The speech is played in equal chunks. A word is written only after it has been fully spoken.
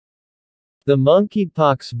The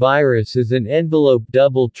monkeypox virus is an envelope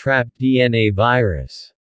double-trapped DNA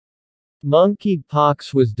virus.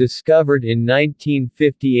 Monkeypox was discovered in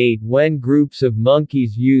 1958 when groups of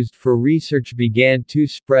monkeys used for research began two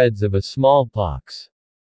spreads of a smallpox.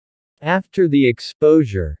 After the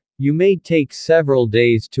exposure, you may take several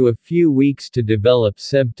days to a few weeks to develop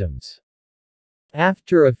symptoms.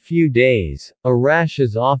 After a few days, a rash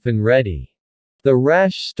is often ready. The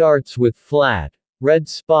rash starts with flat, red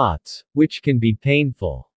spots, which can be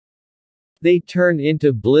painful. They turn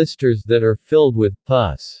into blisters that are filled with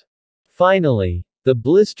pus. Finally, the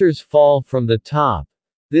blisters fall from the top.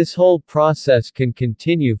 This whole process can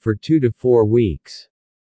continue for 2 to 4 weeks.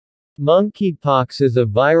 Monkeypox is a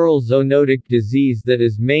viral zoonotic disease that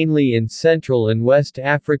is mainly in Central and West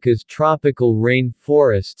Africa's tropical rain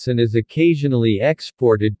forests and is occasionally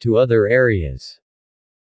exported to other areas.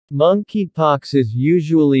 Monkeypox is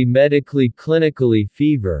usually medically clinically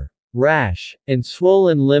fever, rash, and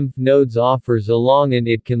swollen lymph nodes offers along, and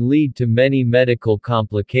it can lead to many medical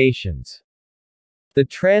complications. The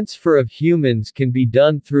transfer of humans can be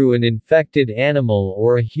done through an infected animal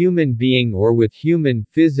or a human being or with human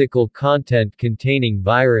physical content containing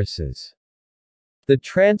viruses. The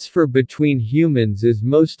transfer between humans is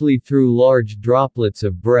mostly through large droplets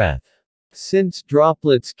of breath. Since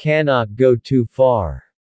droplets cannot go too far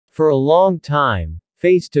for a long time,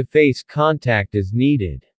 face-to-face contact is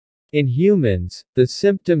needed. In humans, the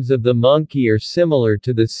symptoms of the monkey are similar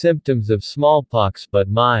to the symptoms of smallpox but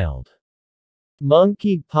mild.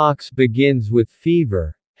 Monkeypox begins with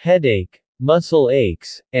fever, headache, muscle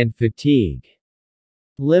aches, and fatigue.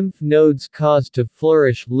 Lymph nodes cause to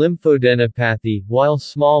flourish lymphadenopathy, while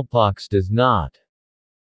smallpox does not.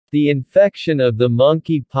 The infection of the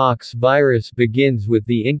monkeypox virus begins with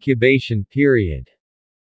the incubation period.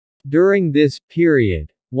 During this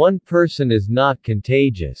period, one person is not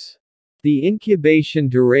contagious. The incubation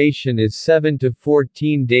duration is 7 to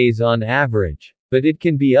 14 days on average, but it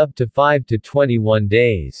can be up to 5 to 21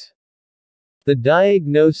 days. The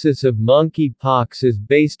diagnosis of monkeypox is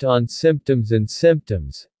based on symptoms,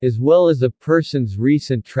 as well as a person's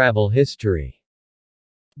recent travel history.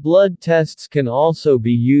 Blood tests can also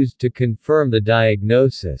be used to confirm the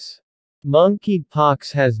diagnosis.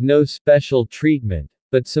 Monkeypox has no special treatment,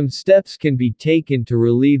 but some steps can be taken to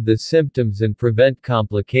relieve the symptoms and prevent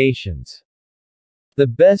complications. The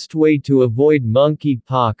best way to avoid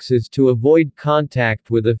monkeypox is to avoid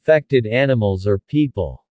contact with affected animals or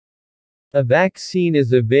people. A vaccine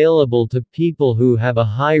is available to people who have a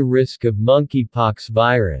high risk of monkeypox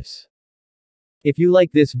virus. If you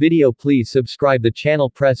like this video, please subscribe the channel,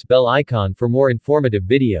 press bell icon for more informative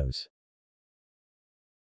videos.